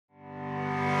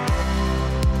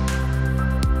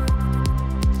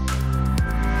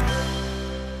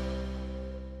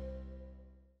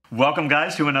Welcome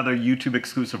guys to another YouTube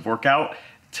exclusive workout.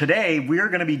 Today we're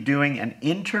going to be doing an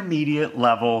intermediate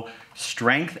level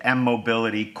strength and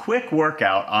mobility quick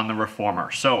workout on the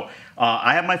reformer. So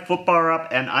I have my foot bar up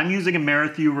and I'm using a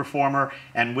Marathon reformer,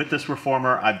 and with this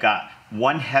reformer I've got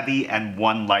one heavy and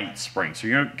one light spring. So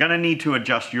you're going to need to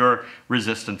adjust your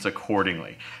resistance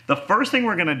accordingly. The first thing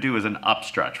we're going to do is an up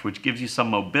stretch, which gives you some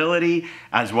mobility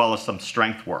as well as some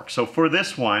strength work. So for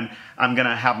this one, I'm going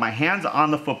to have my hands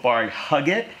on the foot bar, I hug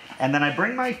it, and then I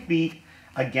bring my feet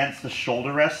against the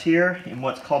shoulder rest here in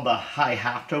what's called the high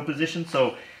half toe position.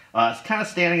 So it's kind of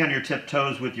standing on your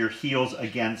tiptoes with your heels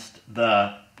against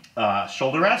the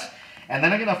shoulder rest. And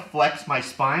then I'm going to flex my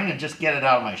spine and just get it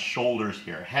out of my shoulders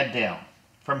here, head down.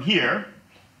 From here,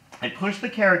 I push the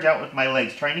carriage out with my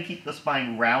legs, trying to keep the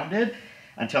spine rounded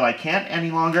until I can't any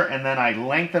longer, and then I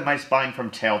lengthen my spine from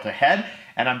tail to head,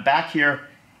 and I'm back here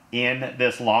in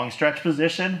this long stretch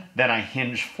position. Then I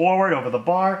hinge forward over the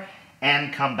bar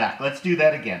and come back. Let's do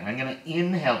that again. I'm going to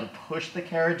inhale to push the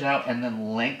carriage out and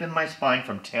then lengthen my spine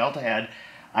from tail to head.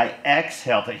 I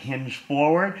exhale to hinge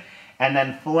forward and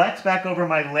then flex back over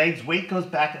my legs. Weight goes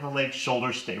back in the legs,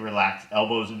 shoulders stay relaxed,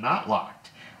 elbows not locked.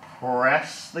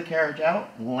 Press the carriage out,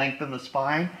 lengthen the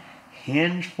spine,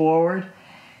 hinge forward,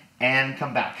 and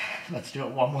come back. Let's do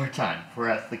it one more time.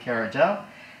 Press the carriage out,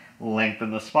 lengthen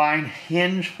the spine,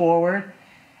 hinge forward,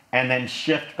 and then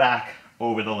shift back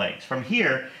over the legs. From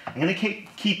here, I'm going to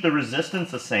keep the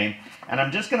resistance the same, and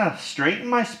I'm just going to straighten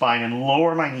my spine and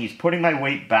lower my knees, putting my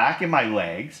weight back in my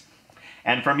legs.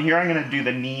 And from here, I'm going to do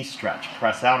the knee stretch.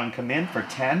 Press out and come in for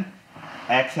 10.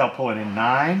 Exhale, pull it in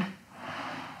 9,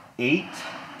 8.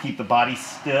 Keep the body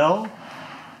still.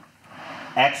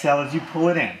 Exhale as you pull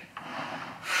it in.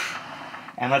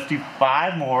 And let's do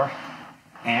 5 more.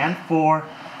 And 4.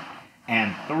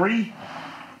 And 3.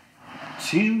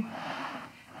 2.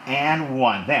 And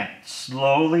 1. Then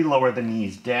slowly lower the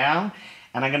knees down.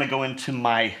 And I'm going to go into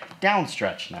my down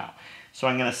stretch now. So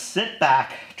I'm going to sit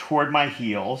back toward my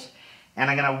heels. And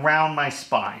I'm going to round my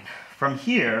spine. From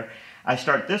here, I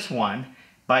start this one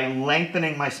by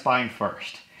lengthening my spine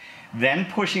first. Then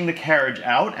pushing the carriage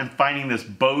out and finding this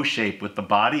bow shape with the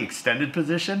body, extended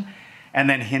position. And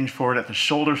then hinge forward at the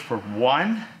shoulders for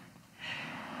 1.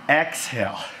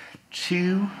 Exhale,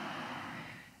 2.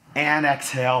 And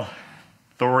exhale,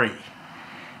 3.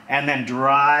 And then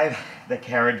drive the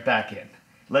carriage back in.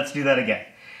 Let's do that again.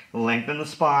 Lengthen the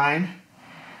spine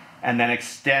and then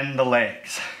extend the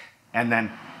legs. And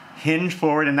then hinge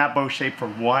forward in that bow shape for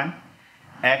 1.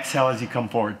 Exhale as you come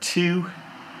forward, 2.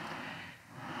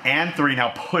 And 3.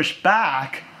 Now push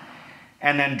back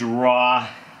and then draw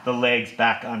the legs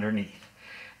back underneath.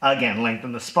 Again,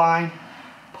 lengthen the spine,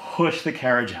 push the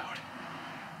carriage out.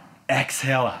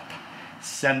 Exhale up.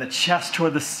 Send the chest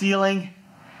toward the ceiling.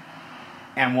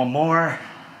 And one more.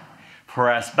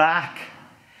 Press back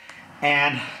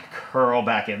and curl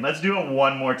back in. Let's do it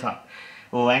one more time.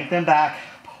 Lengthen back,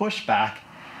 push back,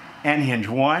 and hinge.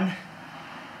 1.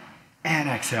 And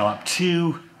exhale up.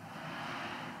 2.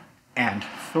 And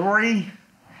 3.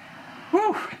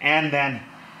 Woo. And then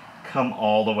come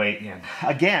all the way in.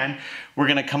 Again, we're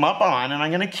going to come up on, and I'm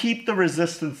going to keep the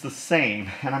resistance the same.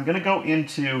 And I'm going to go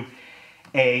into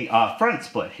a front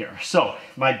split here. So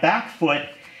my back foot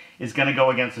is going to go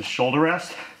against the shoulder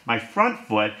rest. My front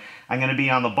foot, I'm going to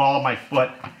be on the ball of my foot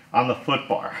on the foot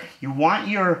bar. You want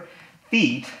your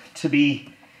feet to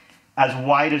be as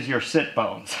wide as your sit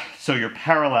bones, so you're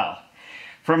parallel.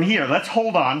 From here, let's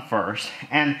hold on first.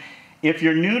 And if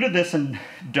you're new to this and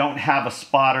don't have a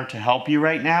spotter to help you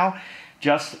right now,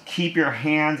 just keep your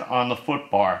hands on the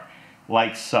foot bar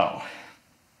like so.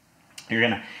 You're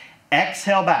going to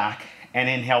exhale back and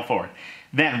inhale forward.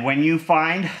 Then when you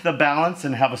find the balance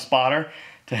and have a spotter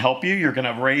to help you, you're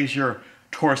going to raise your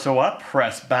torso up,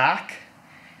 press back,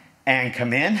 and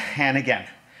come in. And again,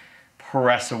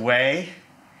 press away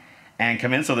and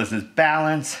come in. So this is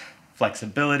balance,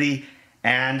 flexibility,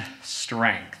 and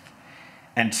strength.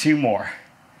 And 2 more.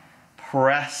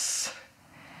 Press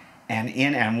and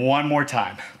in, and 1 more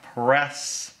time.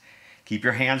 Press. Keep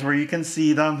your hands where you can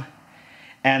see them.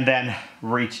 And then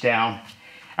reach down.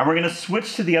 And we're going to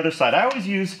switch to the other side. I always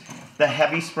use the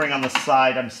heavy spring on the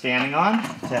side I'm standing on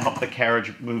to help the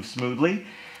carriage move smoothly.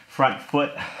 Front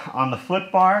foot on the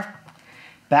foot bar.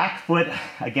 Back foot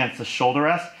against the shoulder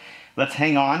rest. Let's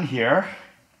hang on here.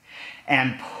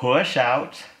 And push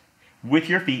out with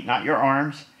your feet, not your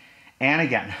arms. And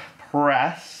again,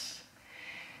 press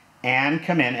and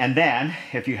come in. And then,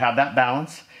 if you have that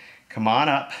balance, come on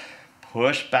up,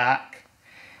 push back,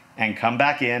 and come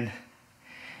back in.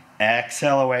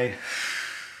 Exhale away.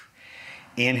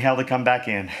 Inhale to come back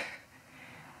in.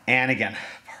 And again,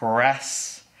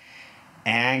 press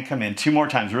and come in. 2 more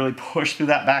times. Really push through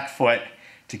that back foot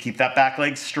to keep that back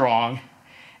leg strong.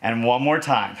 And 1 more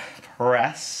time.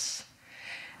 Press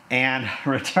and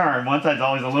return. One side's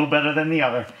always a little better than the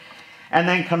other. And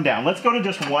then come down. Let's go to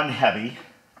just 1 heavy.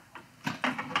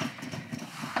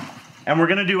 And we're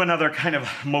gonna do another kind of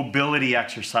mobility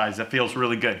exercise that feels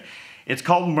really good. It's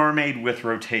called mermaid with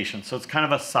rotation. So it's kind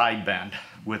of a side bend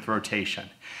with rotation.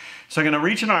 So I'm gonna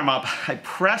reach an arm up, I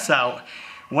press out.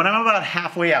 When I'm about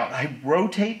halfway out, I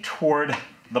rotate toward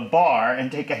the bar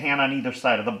and take a hand on either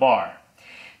side of the bar.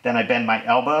 Then I bend my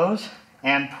elbows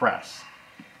and press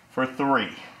for 3.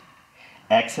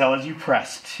 Exhale as you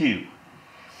press, 2.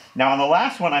 Now on the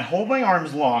last one, I hold my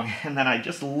arms long and then I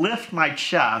just lift my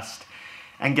chest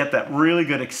and get that really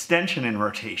good extension in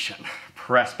rotation.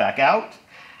 Press back out,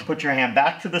 put your hand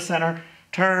back to the center,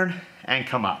 turn, and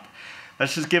come up.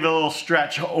 Let's just give it a little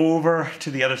stretch over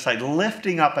to the other side,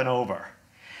 lifting up and over,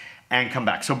 and come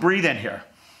back. So breathe in here.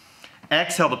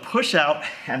 Exhale to push out,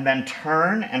 and then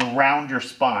turn and round your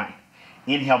spine.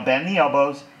 Inhale, bend the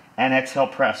elbows, and exhale,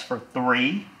 press for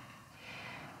 3,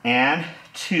 and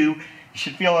 2. You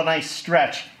should feel a nice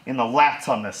stretch in the lats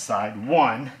on this side.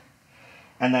 1,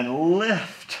 and then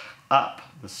lift up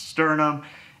the sternum,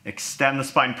 extend the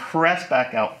spine, press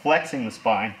back out, flexing the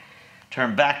spine,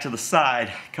 turn back to the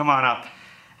side, come on up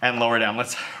and lower down.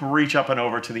 Let's reach up and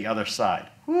over to the other side.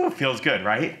 Ooh, feels good,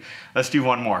 right? Let's do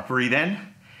 1 more. Breathe in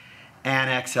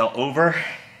and exhale over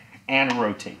and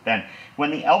rotate. Then when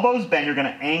the elbows bend, you're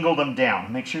gonna angle them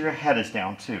down. Make sure your head is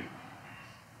down too.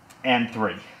 And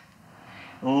 3.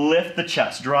 Lift the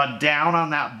chest, draw down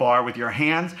on that bar with your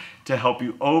hands to help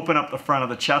you open up the front of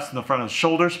the chest and the front of the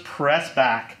shoulders. Press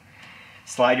back,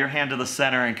 slide your hand to the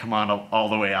center and come on all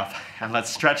the way up. And let's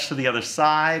stretch to the other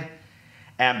side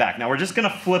and back. Now we're just gonna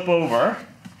flip over.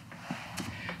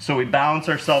 So we balance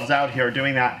ourselves out here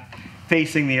doing that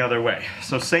facing the other way.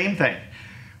 So same thing,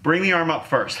 bring the arm up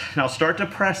first. Now start to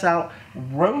press out,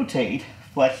 rotate,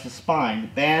 flex the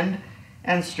spine, bend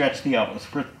and stretch the elbows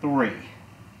for 3.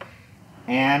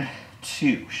 And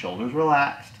 2, shoulders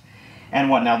relaxed. And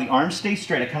 1, now the arms stay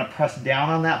straight. I kind of press down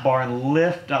on that bar and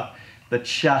lift up the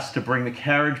chest to bring the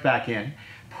carriage back in.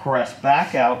 Press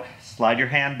back out, slide your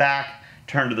hand back,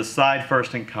 turn to the side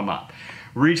first and come up.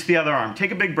 Reach the other arm,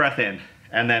 take a big breath in,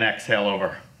 and then exhale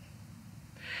over.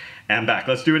 And back,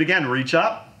 let's do it again. Reach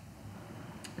up,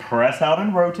 press out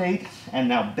and rotate, and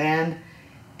now bend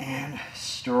and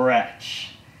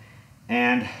stretch.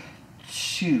 And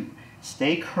 2.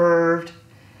 Stay curved,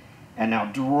 and now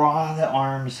draw the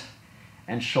arms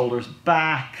and shoulders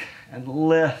back and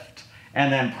lift,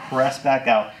 and then press back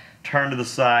out, turn to the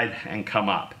side and come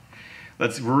up.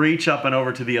 Let's reach up and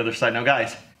over to the other side. Now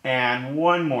guys, and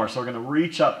 1 more. So we're gonna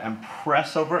reach up and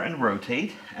press over and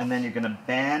rotate, and then you're gonna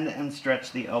bend and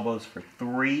stretch the elbows for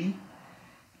 3,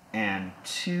 and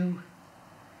 2,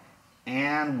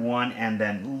 and 1, and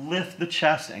then lift the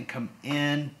chest and come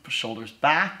in, shoulders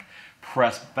back,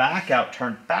 press back out,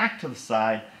 turn back to the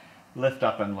side, lift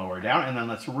up and lower down, and then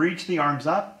let's reach the arms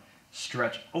up,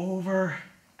 stretch over,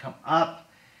 come up,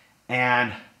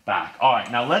 and back. All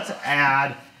right, now let's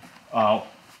add,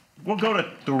 we'll go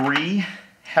to 3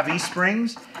 heavy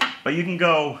springs, but you can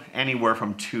go anywhere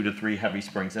from 2 to 3 heavy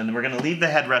springs, and then we're gonna leave the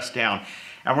headrest down,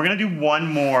 and we're gonna do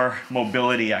 1 more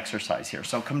mobility exercise here.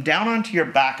 So come down onto your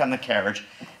back on the carriage,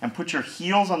 and put your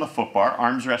heels on the foot bar,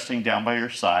 arms resting down by your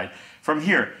side. From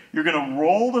here, you're gonna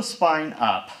roll the spine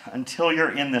up until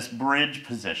you're in this bridge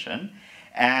position,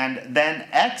 and then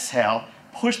exhale,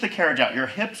 push the carriage out. Your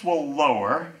hips will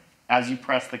lower as you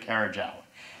press the carriage out.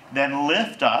 Then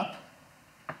lift up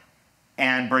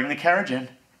and bring the carriage in,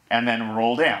 and then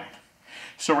roll down.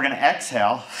 So we're gonna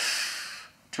exhale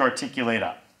to articulate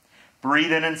up.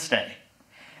 Breathe in and stay.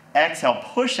 Exhale,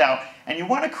 push out, and you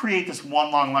wanna create this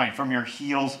 1 long line from your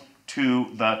heels to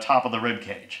the top of the rib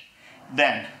cage.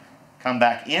 Then come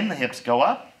back in, the hips go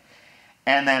up,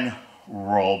 and then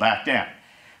roll back down.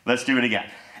 Let's do it again.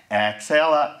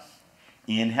 Exhale up,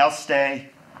 inhale,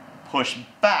 stay, push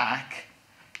back,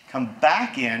 come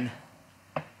back in,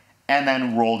 and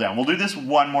then roll down. We'll do this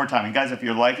 1 more time. And guys, if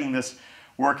you're liking this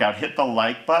workout, hit the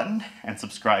like button and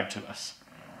subscribe to us.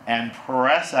 And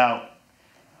press out,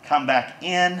 come back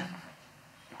in,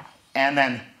 and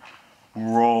then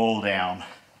roll down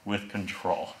with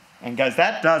control. And guys,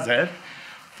 that does it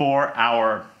for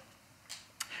our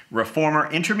reformer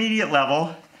intermediate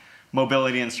level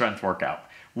mobility and strength workout.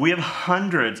 We have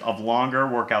hundreds of longer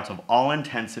workouts of all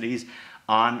intensities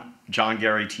on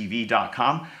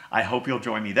johngareytv.com. I hope you'll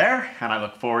join me there, and I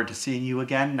look forward to seeing you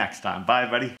again next time. Bye,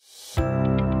 buddy.